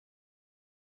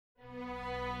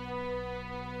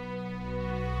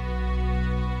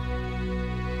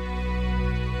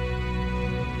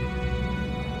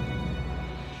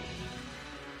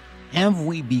Have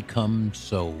we become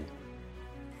so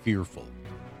fearful?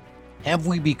 Have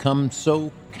we become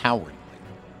so cowardly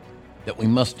that we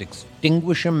must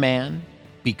extinguish a man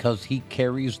because he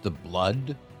carries the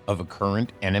blood of a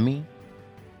current enemy?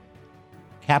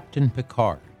 Captain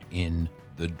Picard in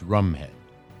The Drumhead,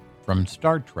 from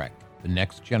Star Trek: The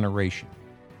Next Generation,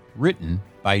 written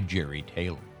by Jerry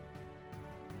Taylor.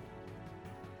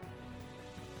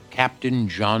 Captain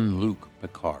Jean-Luc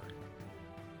Picard.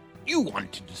 You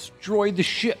want to destroy the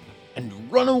ship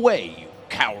and run away, you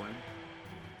coward.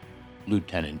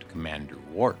 Lieutenant Commander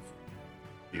Worf.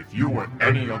 If you were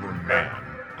any other man,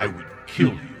 I would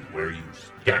kill you where you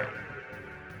stand.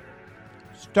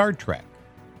 Star Trek: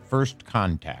 First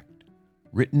Contact,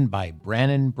 written by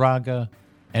Brannon Braga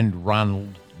and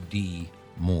Ronald D.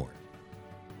 Moore.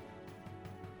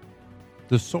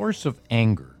 The source of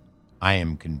anger, I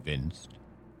am convinced,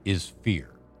 is fear.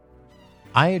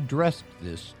 I addressed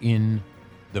this in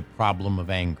The Problem of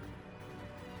Anger.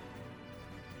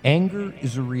 Anger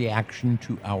is a reaction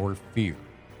to our fear.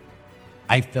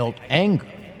 I felt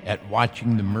anger at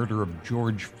watching the murder of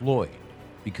George Floyd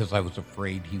because I was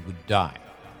afraid he would die.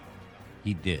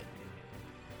 He did.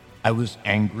 I was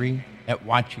angry at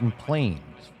watching planes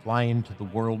fly into the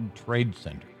World Trade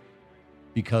Center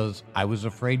because I was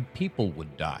afraid people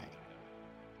would die.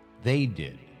 They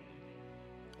did.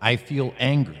 I feel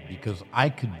anger because I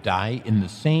could die in the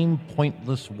same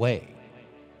pointless way.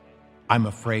 I'm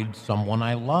afraid someone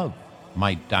I love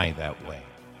might die that way.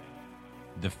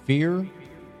 The fear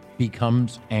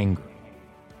becomes anger.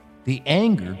 The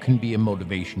anger can be a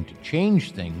motivation to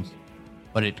change things,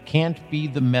 but it can't be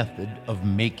the method of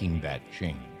making that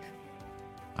change.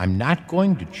 I'm not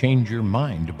going to change your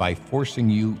mind by forcing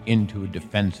you into a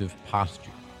defensive posture.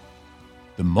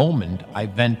 The moment I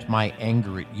vent my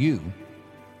anger at you,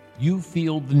 you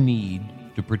feel the need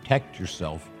to protect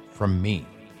yourself from me.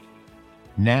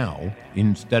 Now,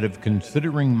 instead of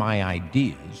considering my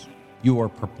ideas, you are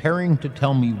preparing to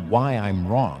tell me why I'm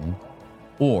wrong,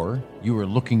 or you are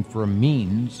looking for a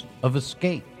means of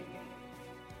escape.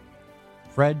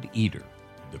 Fred Eder,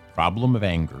 The Problem of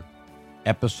Anger,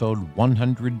 episode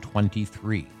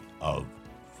 123 of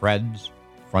Fred's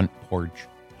Front Porch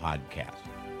Podcast.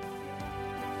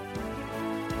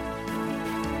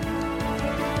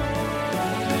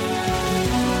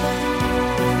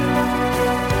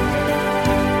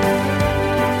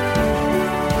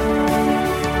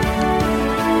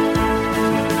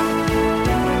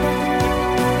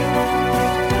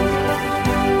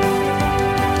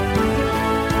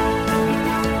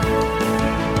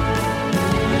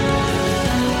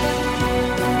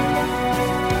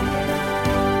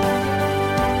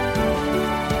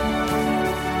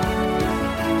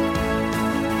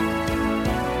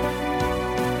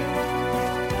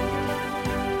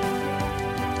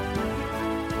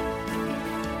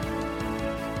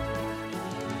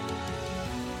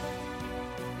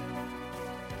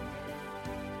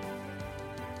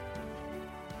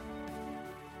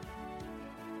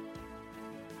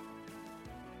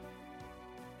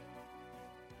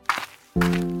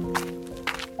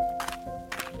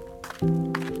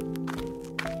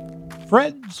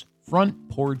 Fred's Front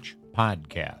Porch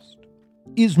Podcast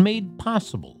is made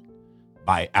possible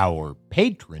by our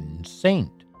patron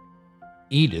saint,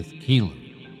 Edith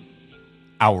Keeley.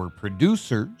 Our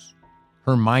producers,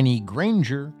 Hermione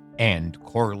Granger and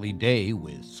Coralie Day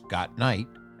with Scott Knight,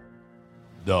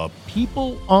 the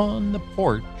people on the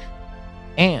porch,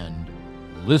 and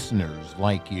listeners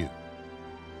like you.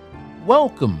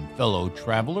 Welcome, fellow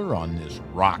traveler on this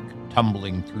rock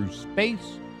tumbling through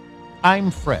space.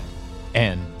 I'm Fred,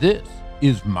 and this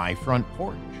is my front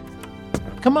porch.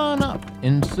 Come on up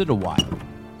and sit a while.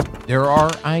 There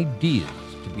are ideas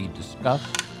to be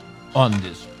discussed on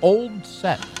this old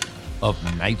set of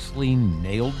nicely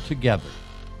nailed together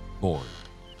boards.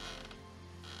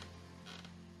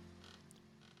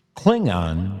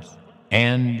 Klingons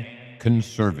and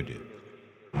conservatives.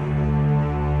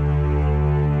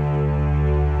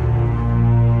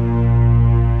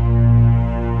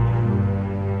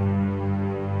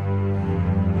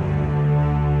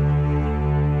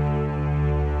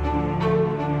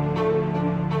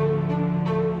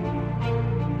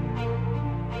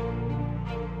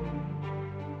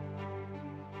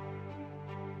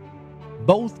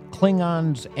 Both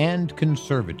Klingons and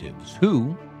conservatives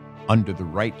who, under the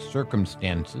right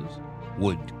circumstances,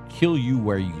 would kill you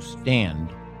where you stand,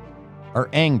 are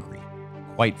angry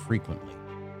quite frequently.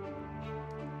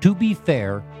 To be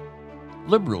fair,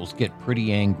 liberals get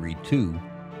pretty angry too,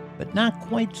 but not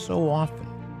quite so often.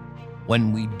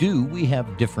 When we do, we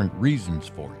have different reasons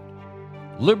for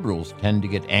it. Liberals tend to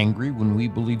get angry when we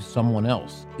believe someone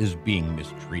else is being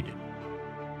mistreated.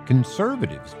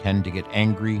 Conservatives tend to get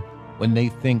angry when they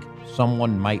think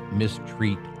someone might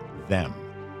mistreat them.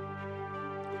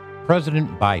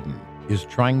 President Biden is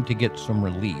trying to get some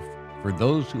relief for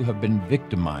those who have been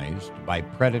victimized by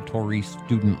predatory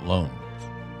student loans.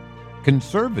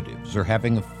 Conservatives are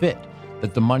having a fit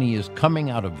that the money is coming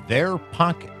out of their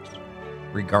pockets,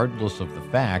 regardless of the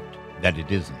fact that it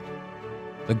isn't.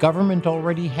 The government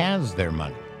already has their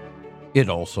money. It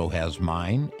also has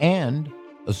mine, and,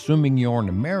 assuming you're an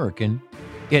American,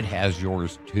 it has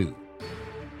yours too.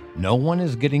 No one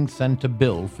is getting sent a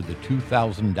bill for the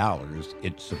 $2,000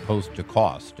 it's supposed to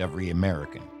cost every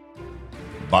American.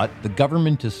 But the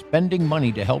government is spending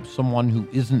money to help someone who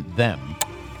isn't them,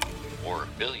 or a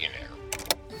billionaire.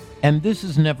 And this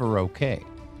is never okay.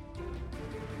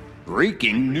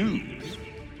 Breaking news.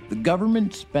 The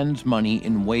government spends money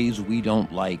in ways we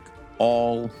don't like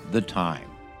all the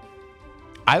time.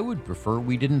 I would prefer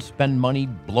we didn't spend money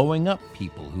blowing up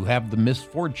people who have the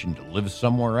misfortune to live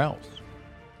somewhere else.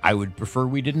 I would prefer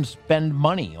we didn't spend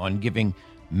money on giving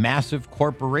massive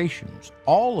corporations,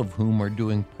 all of whom are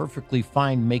doing perfectly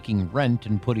fine making rent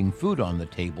and putting food on the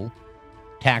table,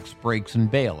 tax breaks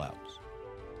and bailouts.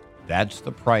 That's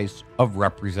the price of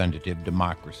representative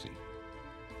democracy.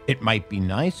 It might be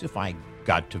nice if I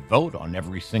got to vote on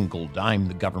every single dime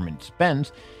the government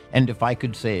spends, and if I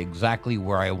could say exactly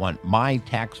where I want my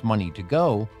tax money to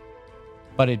go,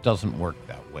 but it doesn't work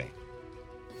that way.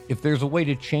 If there's a way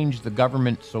to change the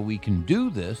government so we can do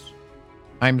this,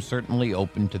 I'm certainly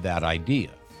open to that idea.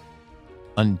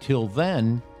 Until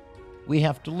then, we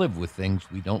have to live with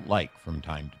things we don't like from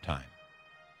time to time.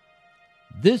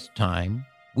 This time,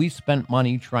 we spent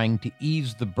money trying to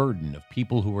ease the burden of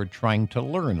people who are trying to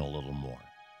learn a little more.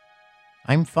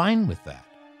 I'm fine with that.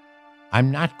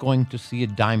 I'm not going to see a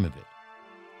dime of it.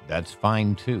 That's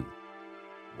fine too.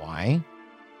 Why?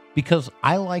 Because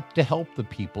I like to help the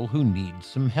people who need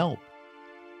some help.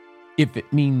 If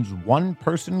it means one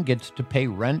person gets to pay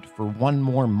rent for one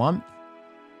more month,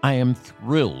 I am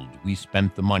thrilled we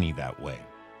spent the money that way.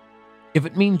 If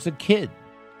it means a kid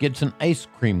gets an ice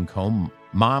cream cone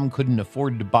mom couldn't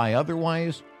afford to buy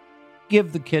otherwise,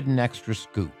 give the kid an extra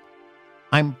scoop.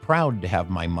 I'm proud to have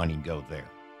my money go there.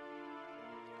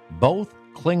 Both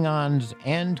Klingons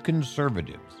and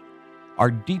conservatives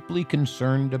are deeply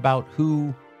concerned about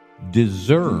who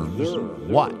deserves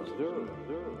what.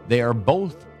 They are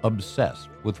both obsessed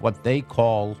with what they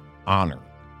call honor.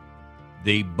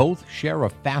 They both share a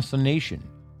fascination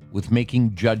with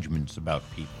making judgments about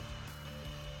people.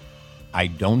 I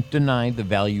don't deny the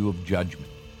value of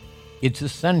judgment. It's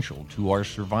essential to our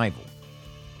survival.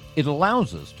 It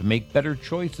allows us to make better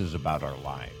choices about our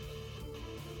lives.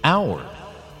 Our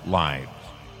lives.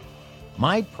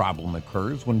 My problem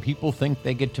occurs when people think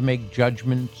they get to make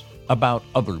judgments about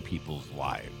other people's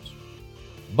lives.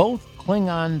 Both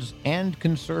Klingons and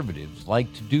conservatives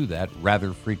like to do that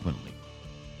rather frequently.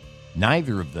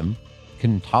 Neither of them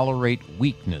can tolerate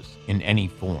weakness in any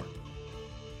form.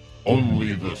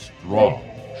 Only the strong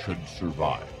should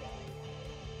survive.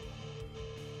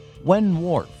 When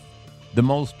Worf, the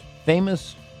most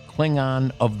famous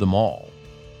Klingon of them all,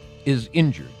 is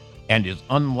injured and is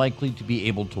unlikely to be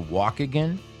able to walk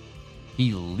again,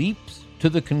 he leaps to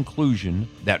the conclusion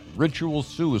that ritual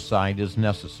suicide is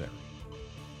necessary.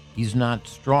 He's not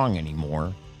strong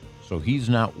anymore, so he's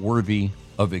not worthy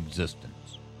of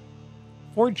existence.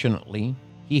 Fortunately,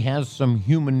 he has some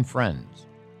human friends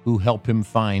who help him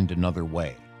find another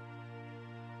way.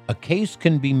 A case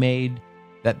can be made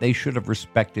that they should have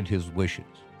respected his wishes.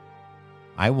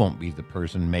 I won't be the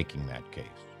person making that case.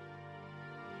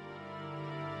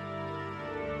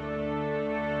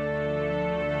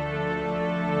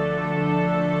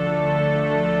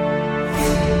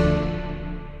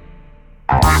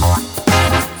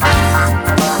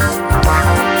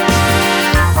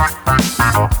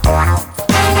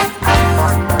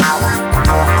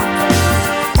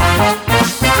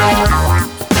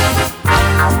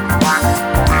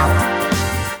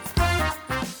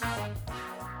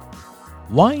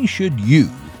 Why should you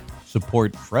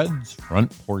support Fred's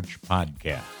Front Porch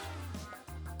Podcast?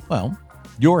 Well,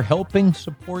 you're helping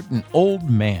support an old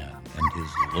man and his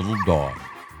little dog.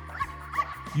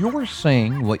 You're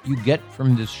saying what you get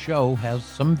from this show has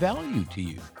some value to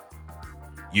you.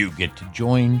 You get to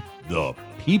join the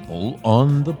people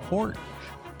on the porch,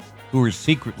 who are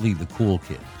secretly the cool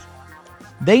kids.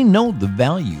 They know the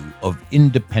value of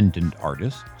independent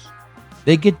artists.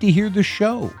 They get to hear the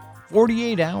show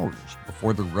 48 hours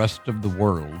before the rest of the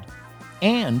world,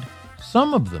 and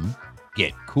some of them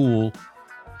get cool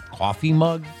coffee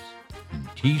mugs and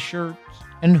t-shirts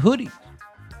and hoodies.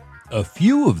 A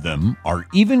few of them are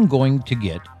even going to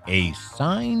get a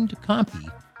signed copy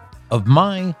of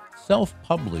my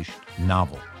self-published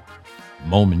novel,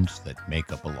 Moments That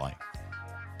Make Up a Life.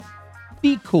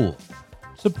 Be cool.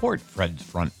 Support Fred's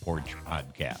Front Porch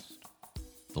Podcast.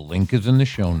 The link is in the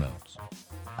show notes.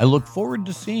 I look forward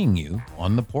to seeing you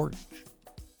on the porch.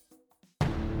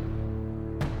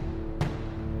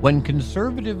 When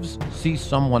conservatives see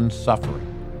someone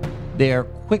suffering, they are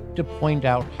quick to point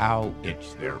out how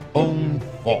it's their own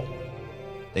fault.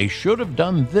 They should have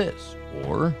done this,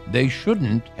 or they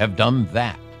shouldn't have done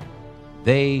that.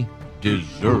 They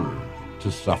deserve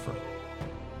to suffer.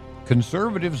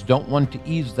 Conservatives don't want to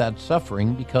ease that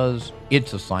suffering because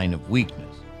it's a sign of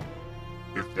weakness.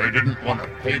 If they didn't want to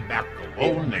pay back the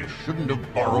loan, they shouldn't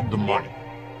have borrowed the money.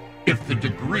 If the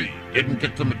degree didn't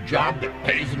get them a job that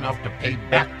pays enough to pay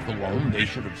back the loan, they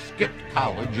should have skipped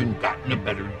college and gotten a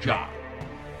better job.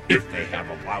 If they have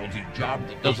a lousy job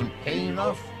that doesn't pay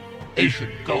enough, they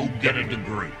should go get a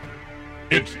degree.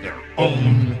 It's their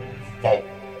own fault.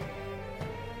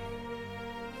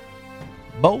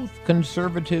 Both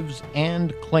conservatives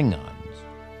and Klingons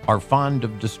are fond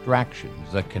of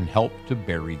distractions that can help to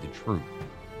bury the truth.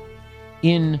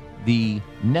 In the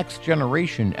Next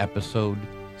Generation episode,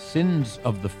 Sins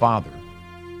of the Father,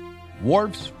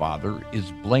 Worf's father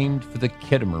is blamed for the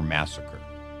Khitomer massacre,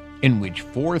 in which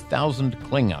 4,000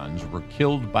 Klingons were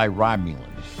killed by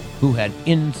Romulans who had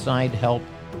inside help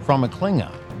from a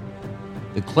Klingon.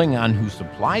 The Klingon who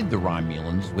supplied the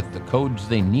Romulans with the codes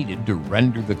they needed to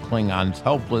render the Klingons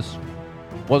helpless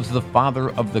was the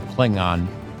father of the Klingon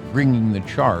bringing the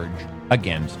charge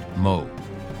against Mogh.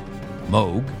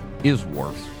 Mogh is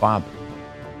Worf's father.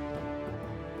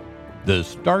 The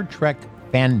Star Trek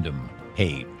fandom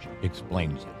page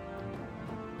explains it.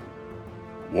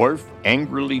 Worf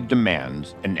angrily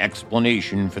demands an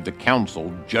explanation for the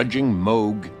council judging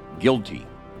Mogh guilty,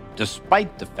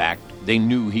 despite the fact they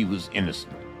knew he was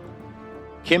innocent.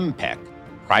 Kim Peck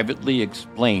privately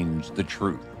explains the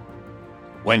truth.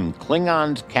 When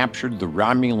Klingons captured the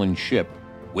Romulan ship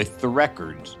with the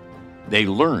records, they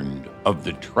learned of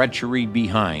the treachery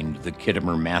behind the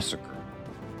Khitomer massacre.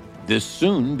 This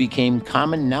soon became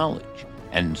common knowledge,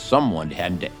 and someone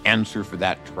had to answer for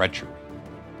that treachery.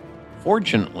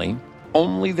 Fortunately,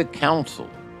 only the Council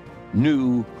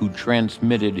knew who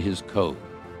transmitted his code.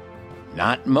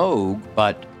 Not Mogh,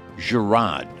 but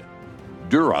Jirad,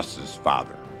 Duras's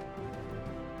father.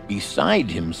 Beside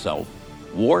himself,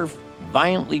 Worf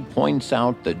violently points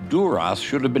out that Duras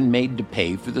should have been made to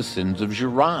pay for the sins of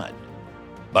Jirad.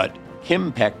 But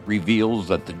Kim Peck reveals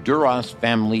that the Duras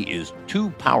family is too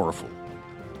powerful,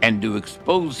 and to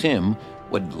expose him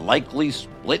would likely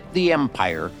split the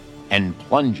Empire and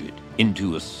plunge it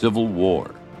into a civil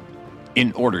war.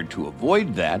 In order to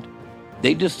avoid that,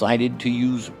 they decided to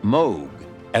use Mogh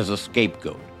as a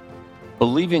scapegoat,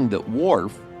 believing that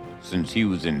Worf, since he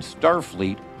was in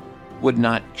Starfleet, would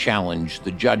not challenge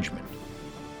the judgment.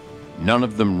 None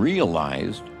of them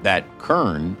realized that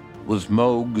Kurn was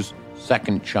Mogh's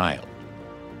second child.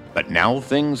 But now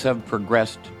things have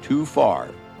progressed too far,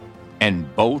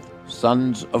 and both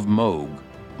sons of Mogh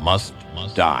must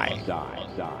die.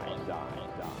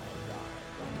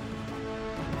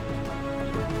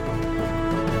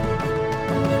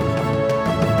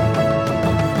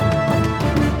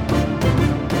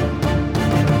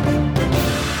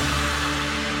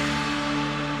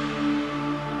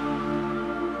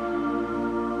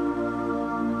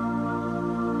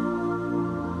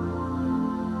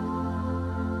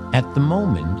 At the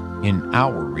moment, in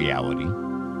our reality,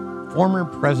 former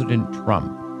President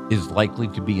Trump is likely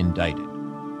to be indicted,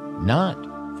 not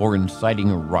for inciting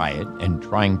a riot and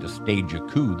trying to stage a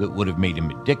coup that would have made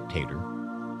him a dictator,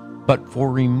 but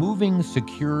for removing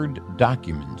secured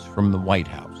documents from the White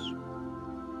House.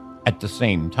 At the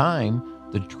same time,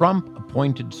 the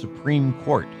Trump-appointed Supreme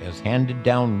Court has handed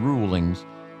down rulings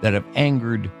that have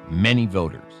angered many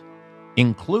voters,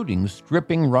 including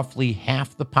stripping roughly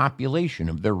half the population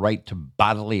of their right to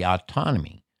bodily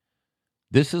autonomy.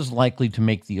 This is likely to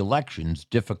make the elections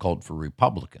difficult for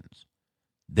Republicans.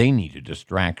 They need a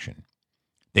distraction.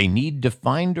 They need to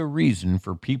find a reason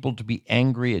for people to be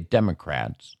angry at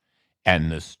Democrats,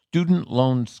 and the student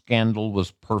loan scandal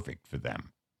was perfect for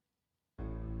them.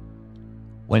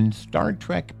 When Star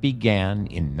Trek began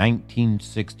in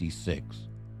 1966,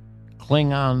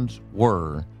 Klingons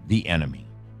were the enemy.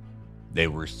 They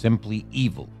were simply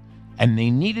evil, and they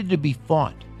needed to be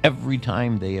fought every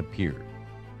time they appeared.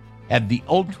 Had the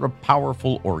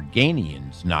ultra-powerful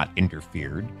Organians not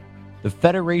interfered, the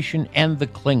Federation and the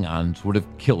Klingons would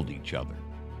have killed each other.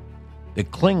 The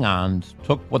Klingons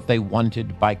took what they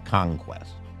wanted by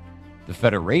conquest. the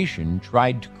Federation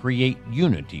tried to create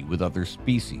unity with other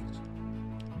species.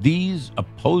 These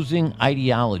opposing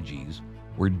ideologies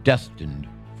were destined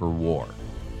for war.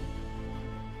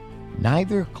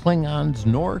 Neither Klingons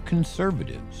nor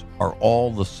conservatives are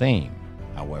all the same,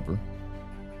 however.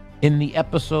 In the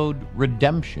episode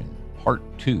Redemption, Part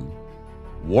 2,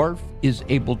 Worf is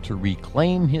able to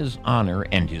reclaim his honor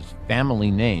and his family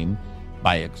name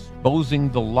by exposing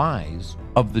the lies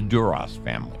of the Duras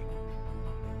family.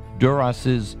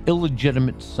 Duras's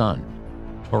illegitimate son,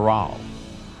 Toral,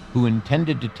 who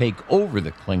intended to take over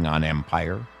the Klingon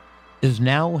Empire, is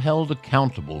now held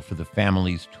accountable for the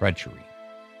family's treachery.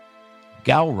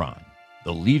 Gowron,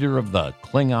 the leader of the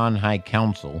Klingon High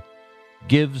Council,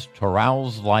 gives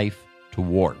Toral's life to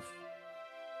Worf.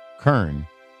 Kurn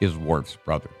is Worf's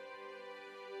brother.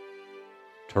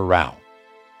 Toral.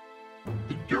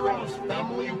 The Duras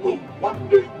family will one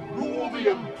day rule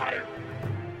the Empire.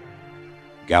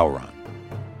 Gowron.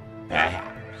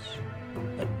 Perhaps,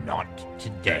 but not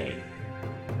today.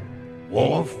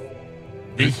 Worf,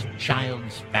 this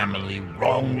child's family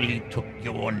wrongly took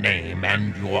your name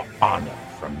and your honor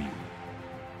from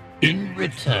you. In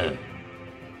return,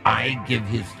 I give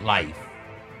his life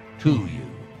to you.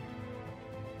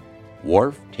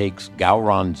 Worf takes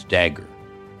Gowron's dagger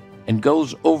and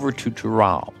goes over to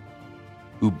Toral,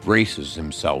 who braces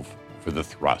himself for the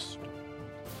thrust.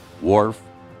 Worf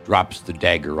drops the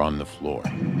dagger on the floor.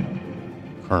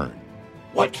 Kurn.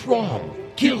 What's wrong?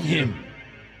 Kill him!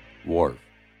 Worf.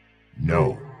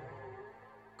 No.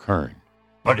 Kurn.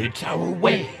 But it's our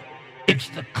way. It's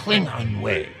the Klingon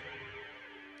way.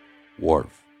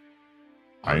 Worf.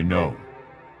 I know,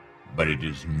 but it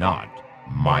is not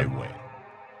my way.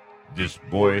 This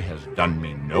boy has done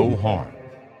me no harm,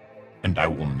 and I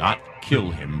will not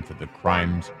kill him for the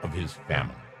crimes of his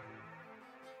family.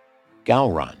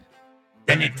 Gowron.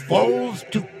 Then it falls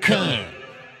to Kurn.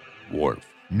 Worf.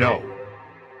 No,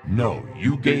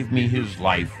 you gave me his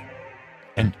life,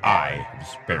 and I have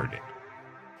spared it.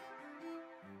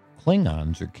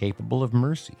 Klingons are capable of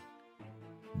mercy.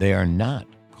 They are not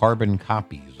carbon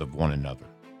copies of one another.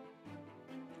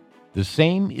 The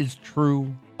same is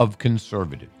true of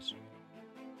conservatives.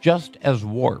 Just as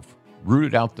Worf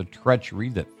rooted out the treachery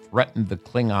that threatened the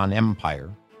Klingon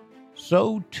Empire,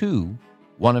 so too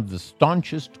one of the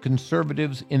staunchest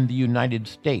conservatives in the United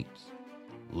States,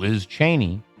 Liz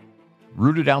Cheney,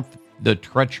 rooted out the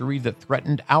treachery that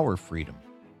threatened our freedom.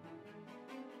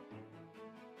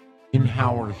 In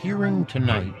our hearing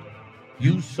tonight,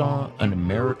 you saw an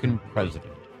American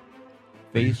president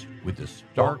faced with a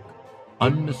stark,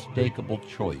 unmistakable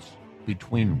choice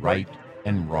between right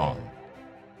and wrong.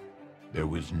 There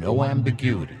was no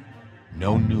ambiguity,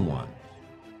 no nuance.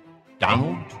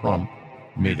 Donald Trump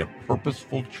made a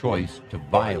purposeful choice to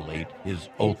violate his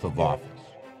oath of office,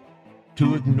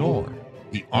 to ignore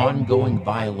the ongoing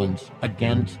violence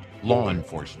against law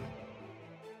enforcement,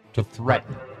 to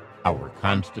threaten our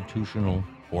constitutional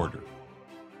order.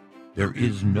 There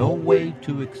is no way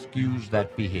to excuse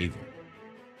that behavior.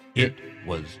 It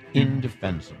was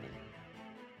indefensible.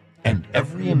 And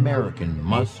every American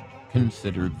must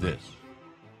consider this.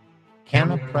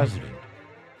 Can a president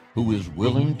who is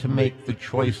willing to make the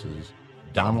choices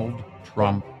Donald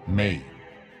Trump made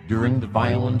during the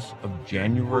violence of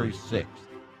January 6th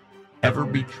ever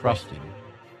be trusted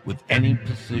with any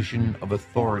position of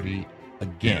authority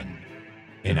again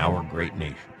in our great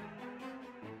nation?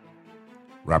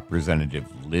 Representative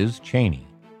Liz Cheney,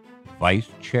 Vice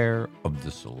Chair of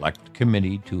the Select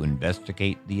Committee to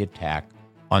investigate the attack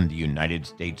on the United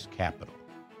States Capitol,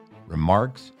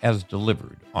 remarks as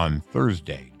delivered on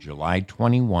Thursday, July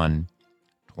 21,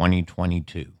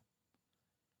 2022.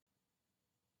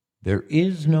 There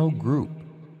is no group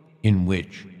in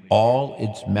which all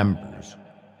its members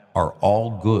are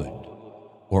all good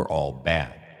or all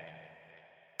bad.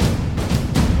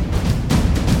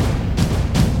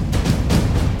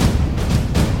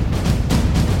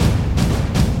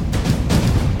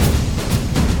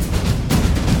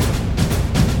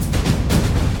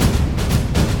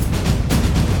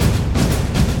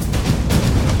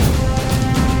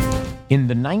 In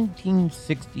the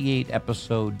 1968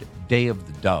 episode Day of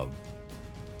the Dove,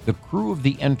 the crew of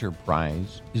the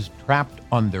Enterprise is trapped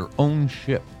on their own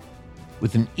ship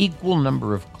with an equal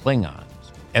number of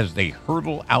Klingons as they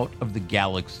hurtle out of the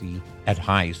galaxy at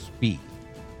high speed.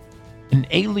 An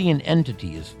alien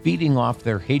entity is feeding off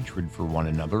their hatred for one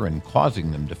another and causing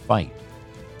them to fight.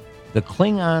 The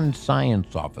Klingon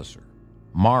science officer,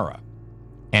 Mara,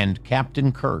 and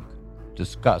Captain Kirk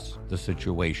discuss the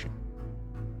situation.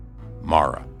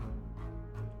 Mara.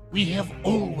 We have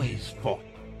always fought.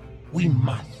 We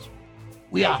must.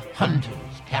 We are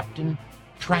hunters, Captain,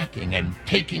 tracking and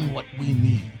taking what we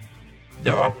need.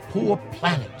 There are poor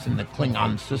planets in the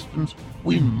Klingon systems.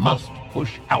 We must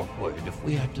push outward if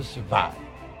we are to survive.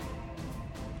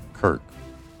 Kirk,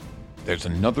 there's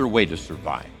another way to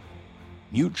survive.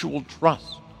 Mutual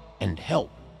trust and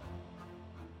help.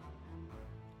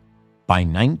 By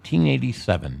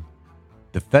 1987,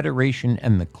 the Federation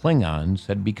and the Klingons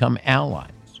had become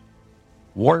allies.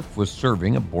 Worf was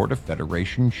serving aboard a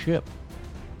Federation ship.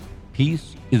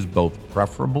 Peace is both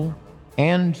preferable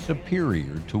and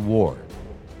superior to war.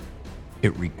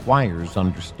 It requires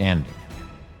understanding.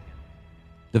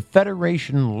 The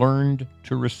Federation learned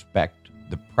to respect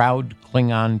the proud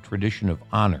Klingon tradition of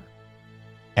honor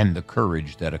and the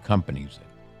courage that accompanies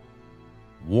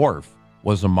it. Worf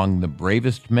was among the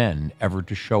bravest men ever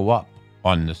to show up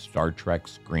on the Star Trek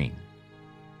screen.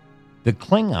 The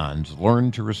Klingons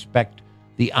learned to respect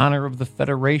the honor of the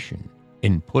Federation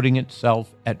in putting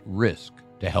itself at risk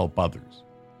to help others.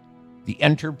 The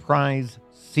Enterprise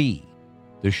C,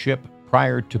 the ship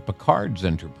prior to Picard's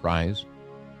Enterprise,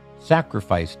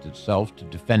 sacrificed itself to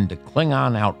defend a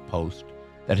Klingon outpost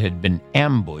that had been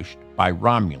ambushed by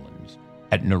Romulans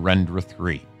at Narendra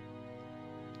 3.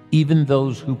 Even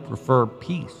those who prefer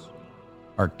peace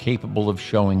are capable of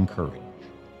showing courage.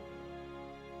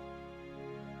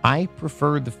 I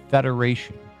prefer the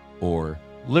Federation, or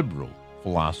liberal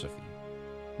philosophy,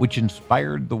 which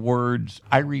inspired the words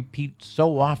I repeat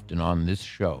so often on this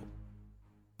show.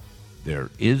 There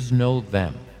is no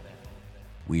them.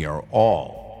 We are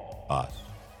all us.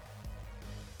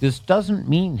 This doesn't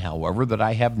mean, however, that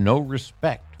I have no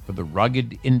respect for the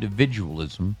rugged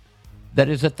individualism that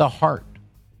is at the heart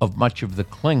of much of the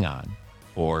Klingon,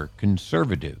 or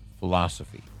conservative,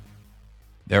 philosophy.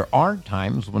 There are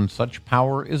times when such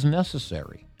power is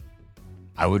necessary.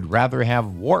 I would rather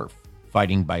have Worf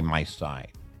fighting by my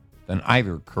side than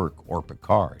either Kirk or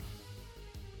Picard.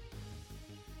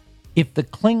 If the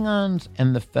Klingons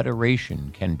and the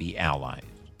Federation can be allies,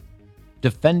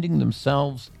 defending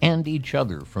themselves and each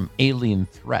other from alien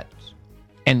threats,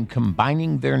 and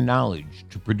combining their knowledge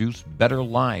to produce better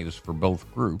lives for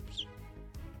both groups,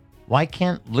 why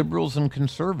can't liberals and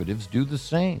conservatives do the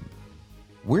same?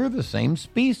 We're the same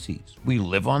species. We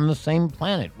live on the same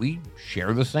planet. We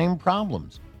share the same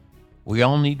problems. We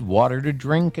all need water to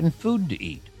drink and food to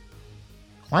eat.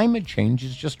 Climate change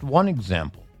is just one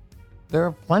example. There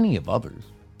are plenty of others.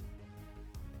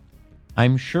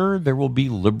 I'm sure there will be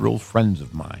liberal friends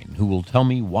of mine who will tell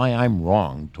me why I'm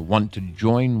wrong to want to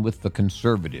join with the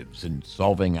conservatives in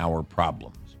solving our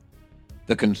problems.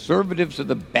 The conservatives are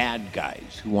the bad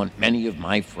guys who want many of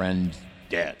my friends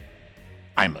dead.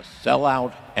 I'm a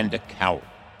sellout and a coward.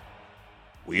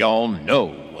 We all know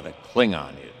what a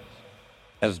Klingon is,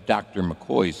 as Dr.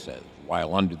 McCoy says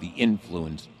while under the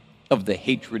influence of the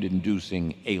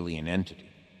hatred-inducing alien entity.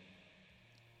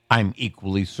 I'm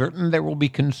equally certain there will be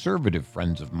conservative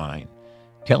friends of mine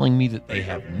telling me that They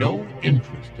have no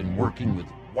interest in working with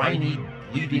whiny,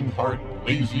 bleeding-heart,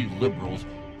 lazy liberals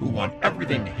who want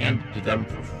everything handed to them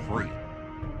for free.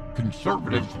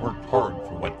 Conservatives work hard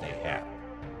for what they have.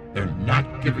 They're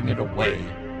not giving it away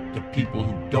to people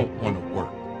who don't want to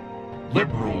work.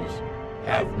 Liberals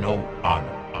have no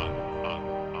honor.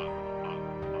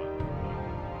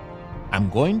 I'm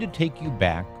going to take you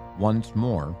back once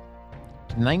more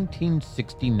to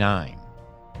 1969,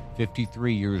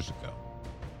 53 years ago.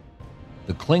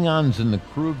 The Klingons and the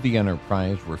crew of the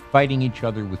Enterprise were fighting each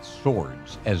other with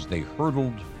swords as they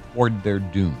hurtled toward their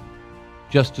doom,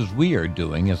 just as we are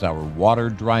doing as our water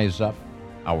dries up,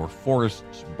 our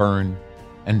forests burn,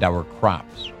 and our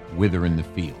crops wither in the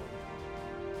field.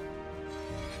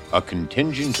 A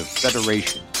contingent of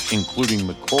Federation, including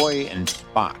McCoy and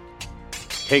Spock,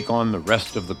 take on the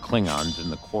rest of the Klingons in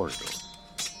the corridor.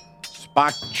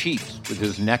 Spock cheats with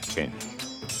his neckpin.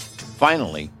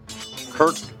 Finally,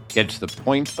 Kirk gets the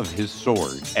point of his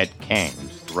sword at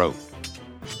Kang's throat.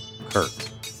 Kirk: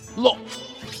 Look,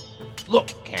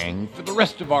 Kang, for the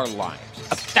rest of our lives,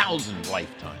 1,000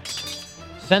 lifetimes.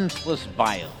 Senseless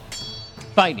violence,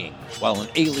 fighting while an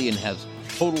alien has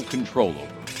total control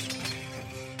over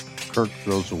us. Kirk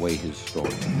throws away his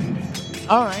sword.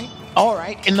 All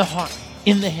right, in the heart,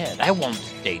 in the head. I won't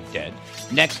stay dead.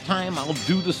 Next time, I'll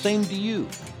do the same to you.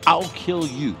 I'll kill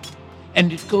you.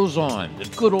 And it goes on, the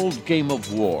good old game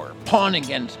of war, pawn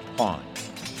against pawn,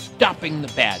 stopping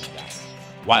the bad guys,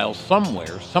 while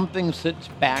somewhere something sits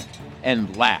back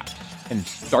and laughs and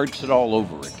starts it all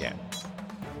over again.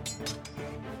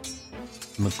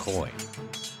 McCoy: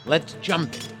 Let's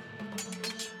jump it.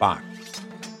 Spock: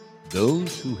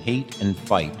 Those who hate and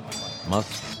fight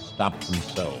must stop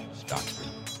themselves, Doctor.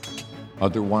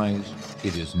 Otherwise,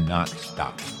 it is not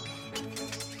stopped.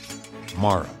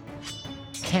 Mara.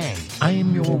 Kang, I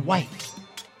am your wife.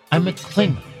 I'm a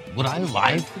Klingon. Would I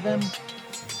lie to them?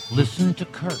 Listen to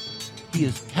Kirk. He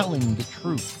is telling the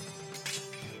truth.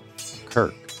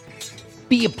 Kirk.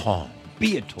 Be a pawn.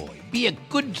 Be a toy. Be a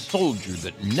good soldier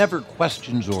that never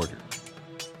questions orders.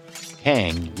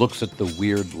 Kang looks at the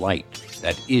weird light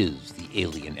that is the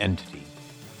alien entity,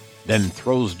 then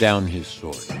throws down his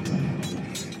sword.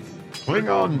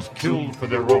 Klingons killed for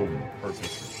their own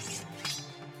purposes.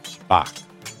 Spock.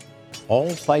 All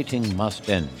fighting must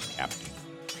end, Captain,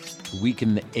 to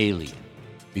weaken the alien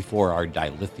before our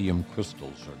dilithium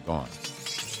crystals are gone.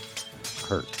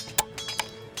 Kirk.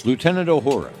 Lieutenant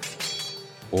Uhura.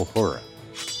 Uhura.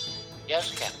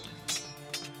 Yes, Captain.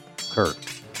 Kirk.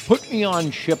 Put me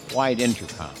on ship-wide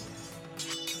intercom.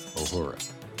 Uhura.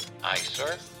 Aye,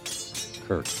 sir.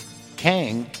 Kirk.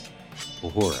 Kang.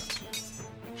 Uhura.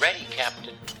 Ready,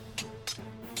 Captain.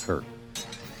 Kirk.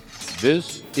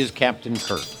 This is Captain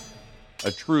Kirk.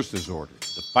 A truce is ordered.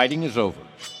 The fighting is over.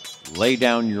 Lay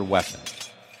down your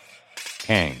weapons.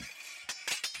 Kang.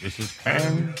 This is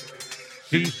Kang.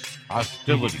 Cease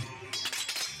hostility.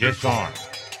 Disarm.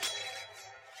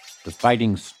 The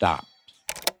fighting stops.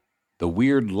 The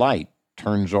weird light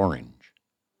turns orange.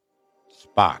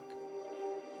 Spock.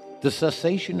 The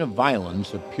cessation of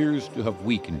violence appears to have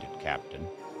weakened it, Captain.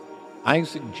 I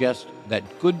suggest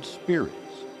that good spirits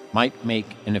might make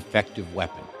an effective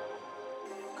weapon.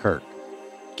 Kirk.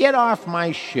 Get off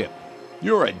my ship.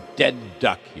 You're a dead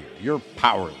duck here. You're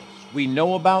powerless. We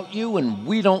know about you and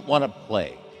we don't want to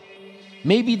play.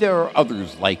 Maybe there are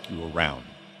others like you around.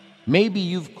 Maybe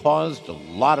you've caused a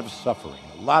lot of suffering,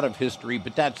 a lot of history,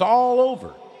 but that's all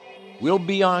over. We'll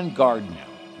be on guard now,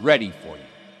 ready for you.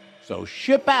 So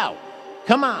ship out.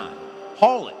 Come on,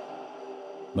 haul it.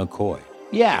 McCoy.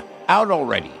 Yeah, out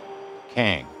already.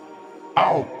 Kang.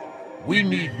 Out. We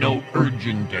need no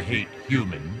urging to hate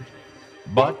humans.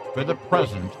 But for the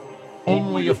present,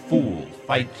 only a fool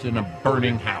fights in a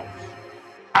burning house.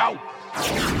 Out!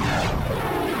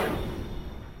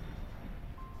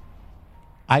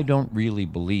 I don't really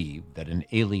believe that an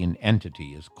alien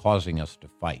entity is causing us to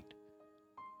fight.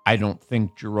 I don't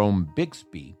think Jerome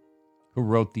Bixby, who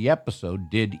wrote the episode,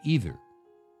 did either.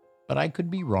 But I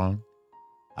could be wrong.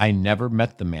 I never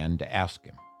met the man to ask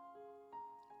him.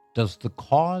 Does the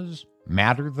cause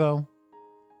matter, though?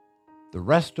 The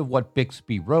rest of what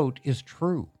Bixby wrote is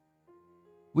true.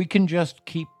 We can just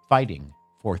keep fighting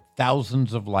for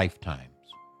thousands of lifetimes.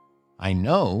 I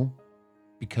know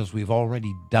because we've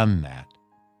already done that.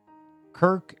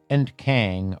 Kirk and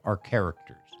Kang are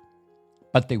characters,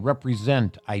 but they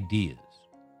represent ideas.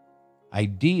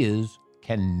 Ideas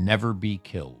can never be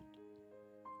killed.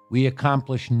 We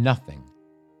accomplish nothing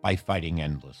by fighting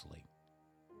endlessly.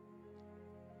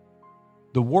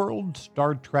 The world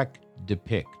Star Trek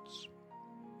depicts,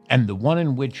 and the one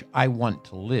in which I want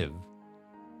to live,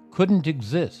 couldn't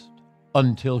exist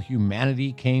until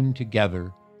humanity came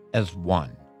together as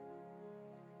one.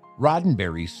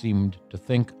 Roddenberry seemed to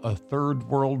think a third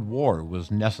world war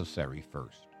was necessary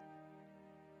first.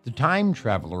 The time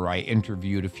traveler I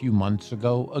interviewed a few months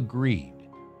ago agreed.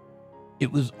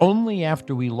 It was only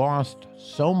after we lost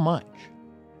so much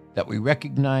that we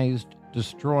recognized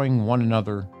destroying one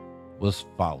another was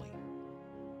folly.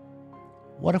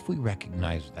 What if we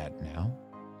recognize that now?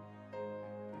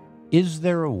 Is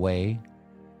there a way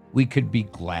we could be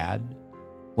glad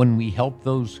when we help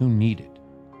those who need it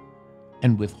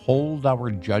and withhold our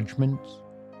judgments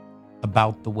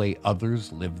about the way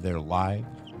others live their lives?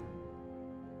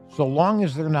 So long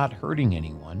as they're not hurting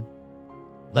anyone,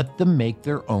 let them make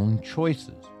their own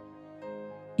choices,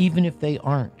 even if they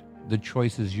aren't the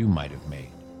choices you might have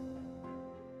made.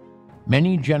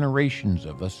 Many generations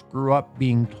of us grew up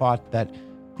being taught that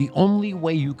the only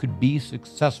way you could be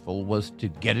successful was to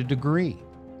get a degree,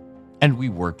 and we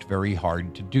worked very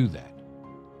hard to do that.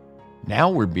 Now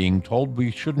we're being told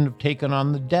we shouldn't have taken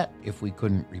on the debt if we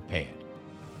couldn't repay it.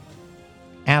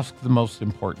 Ask the most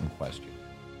important question.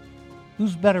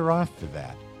 Who's better off for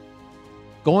that?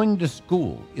 Going to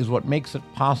school is what makes it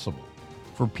possible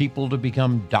for people to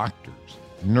become doctors,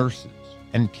 nurses,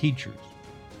 and teachers,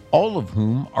 all of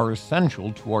whom are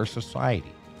essential to our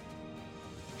society.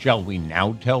 Shall we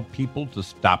now tell people to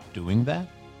stop doing that?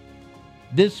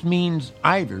 This means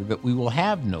either that we will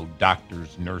have no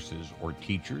doctors, nurses, or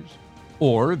teachers,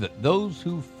 or that those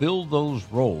who fill those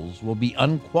roles will be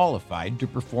unqualified to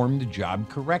perform the job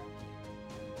correctly.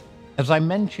 As I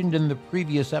mentioned in the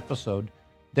previous episode,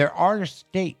 there are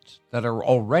states that are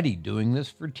already doing this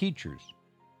for teachers.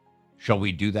 Shall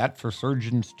we do that for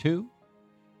surgeons too?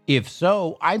 If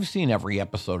so, I've seen every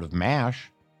episode of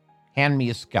MASH. Hand me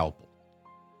a scalpel.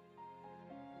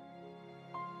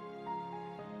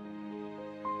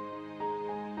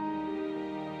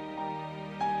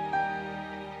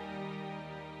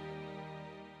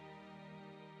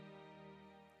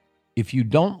 If you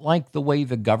don't like the way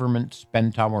the government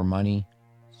spent our money,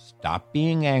 stop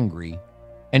being angry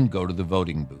and go to the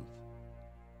voting booth.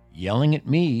 Yelling at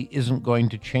me isn't going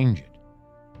to change it.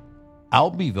 I'll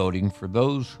be voting for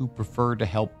those who prefer to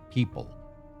help people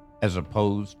as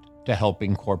opposed to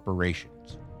helping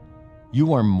corporations.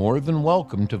 You are more than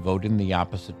welcome to vote in the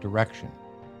opposite direction.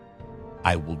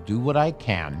 I will do what I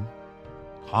can,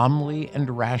 calmly and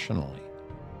rationally,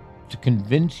 to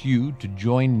convince you to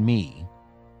join me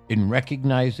in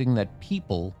recognizing that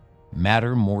people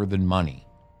matter more than money.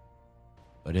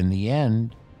 But in the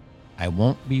end, I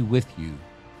won't be with you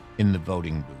in the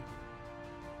voting booth.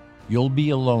 You'll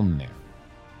be alone there,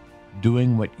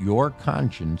 doing what your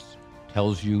conscience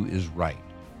tells you is right.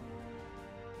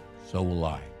 So will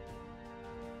I.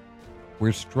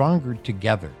 We're stronger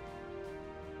together.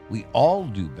 We all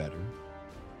do better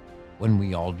when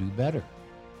we all do better.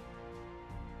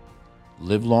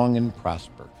 Live long and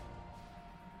prosper.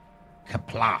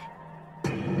 Kapla.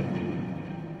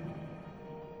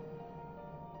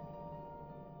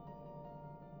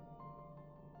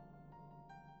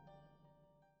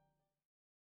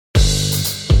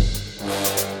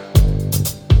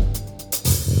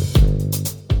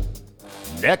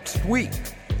 Next week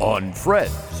on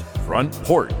Fred's Front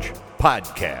Porch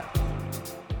Podcast.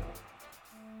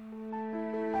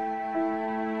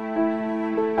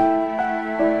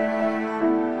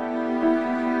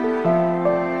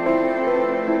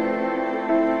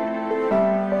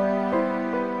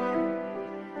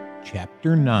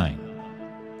 Chapter 9,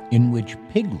 in which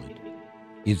Piglet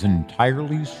is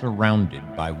entirely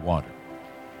surrounded by water.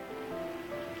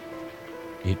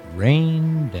 It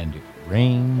rained and it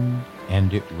rained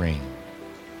and it rained.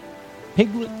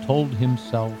 Piglet told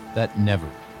himself that never,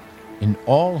 in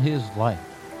all his life,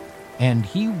 and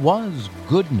he was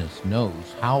goodness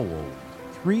knows how old,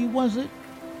 3 was it,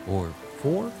 or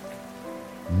 4?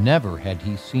 Never had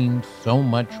he seen so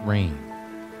much rain.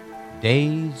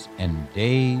 Days and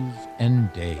days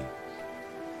and days.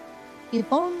 If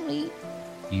only,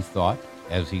 he thought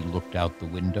as he looked out the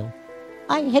window,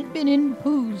 I had been in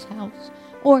Pooh's house,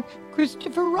 or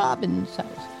Christopher Robin's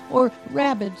house, or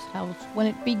Rabbit's house when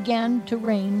it began to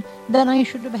rain, then I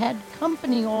should have had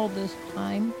company all this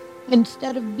time,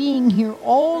 instead of being here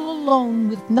all alone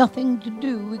with nothing to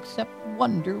do except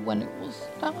wonder when it will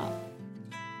stop.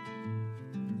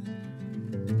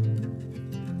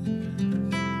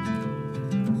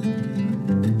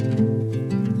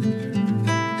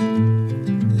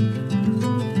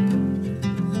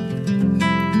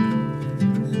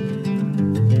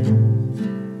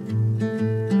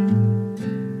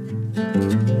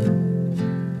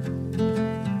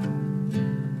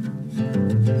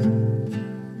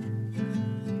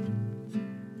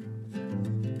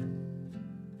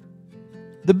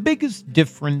 The biggest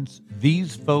difference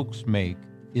these folks make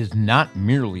is not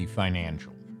merely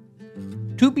financial.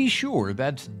 To be sure,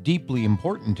 that's deeply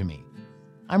important to me.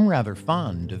 I'm rather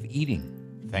fond of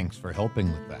eating. Thanks for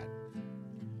helping with that.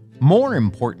 More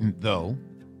important, though,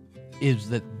 is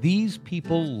that these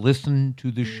people listen to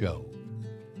the show.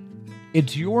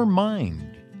 It's your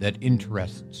mind that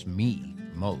interests me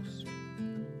most.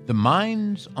 The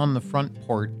minds on the front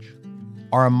porch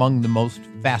are among the most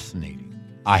fascinating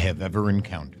I have ever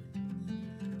encountered.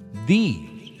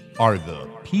 These are the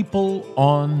people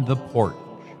on the porch.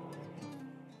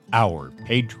 Our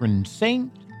patron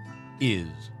saint is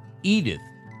Edith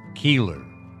Keeler.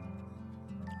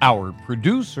 Our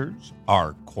producers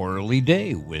are Coralie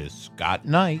Day with Scott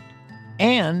Knight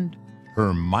and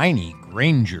Hermione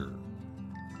Granger.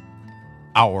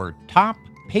 Our top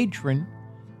patron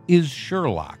is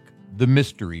Sherlock, the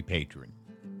mystery patron.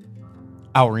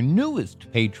 Our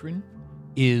newest patron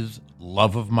is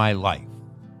Love of My Life.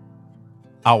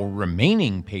 Our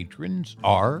remaining patrons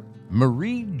are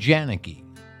Marie Janicki,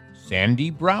 Sandy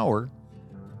Brower,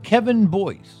 Kevin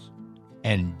Boyce,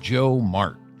 and Joe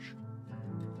March.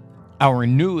 Our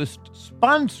newest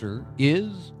sponsor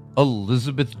is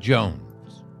Elizabeth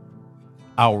Jones.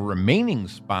 Our remaining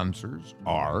sponsors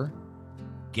are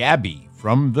Gabby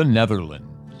from the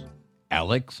Netherlands,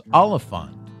 Alex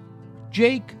Oliphant,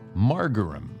 Jake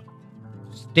Margaram,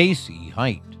 Stacy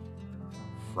Height,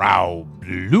 Frau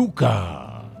Bluka,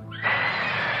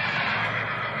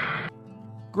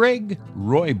 Greg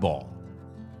Roybal,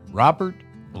 Robert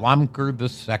Blomker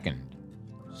II,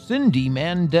 Cindy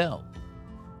Mandel,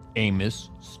 Amos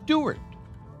Stewart,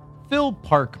 Phil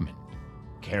Parkman,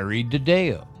 Carrie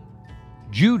DeDeo,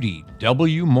 Judy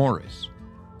W. Morris,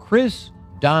 Chris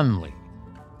Donley,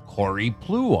 Corey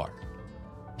Pluart,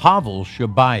 Pavel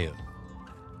Shabayev,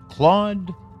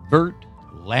 Claude Burt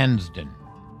Lansden,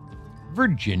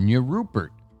 Virginia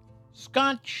Rupert,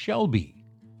 Scott Shelby,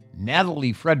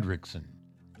 Natalie Fredrickson,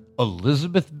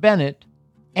 Elizabeth Bennett,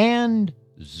 and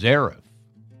Zareth.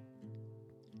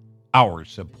 Our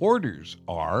supporters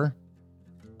are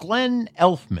Glenn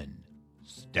Elfman,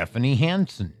 Stephanie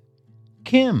Hansen,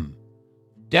 Kim,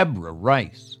 Deborah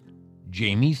Rice,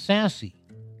 Jamie Sassy,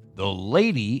 The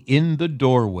Lady in the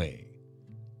Doorway,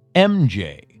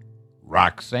 MJ,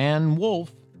 Roxanne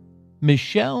Wolf,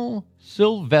 Michelle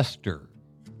Sylvester,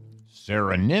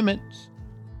 Sarah Nimitz,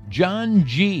 John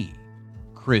G.,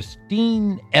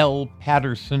 Christine L.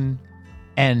 Patterson,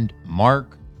 and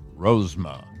Mark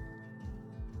Rosema.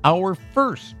 Our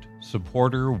first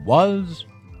supporter was,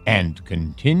 and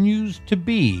continues to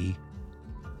be,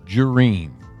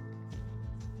 Jareem.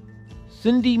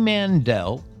 Cindy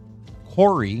Mandel,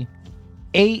 Corey,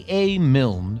 A.A.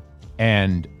 Milne,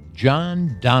 and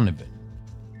John Donovan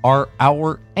are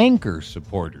our anchor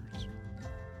supporters.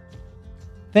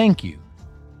 Thank you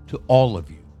to all of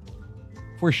you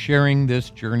for sharing this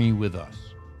journey with us.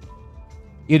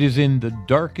 It is in the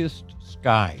darkest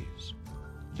skies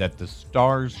that the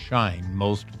stars shine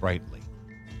most brightly.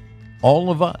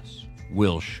 All of us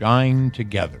will shine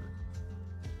together.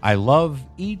 I love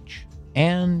each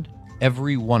and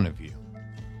every one of you.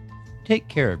 Take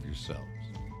care of yourselves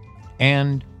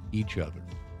and each other.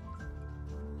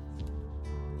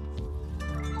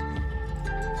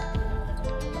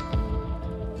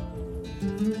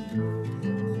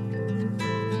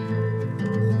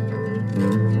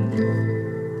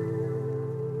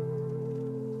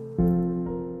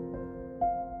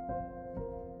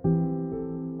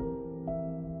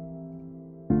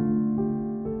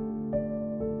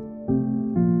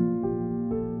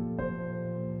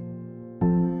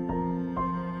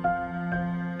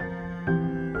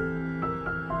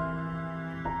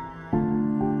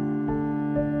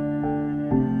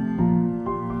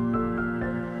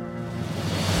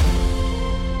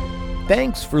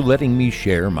 Thanks for letting me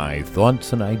share my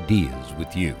thoughts and ideas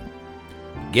with you.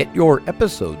 Get your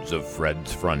episodes of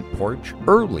Fred's Front Porch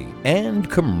early and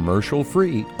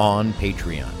commercial-free on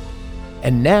Patreon.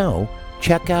 And now,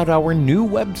 check out our new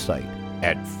website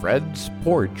at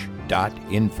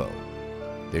fredsporch.info.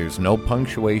 There's no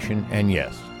punctuation, and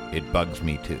yes, it bugs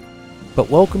me too. But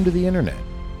welcome to the internet.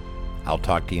 I'll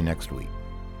talk to you next week.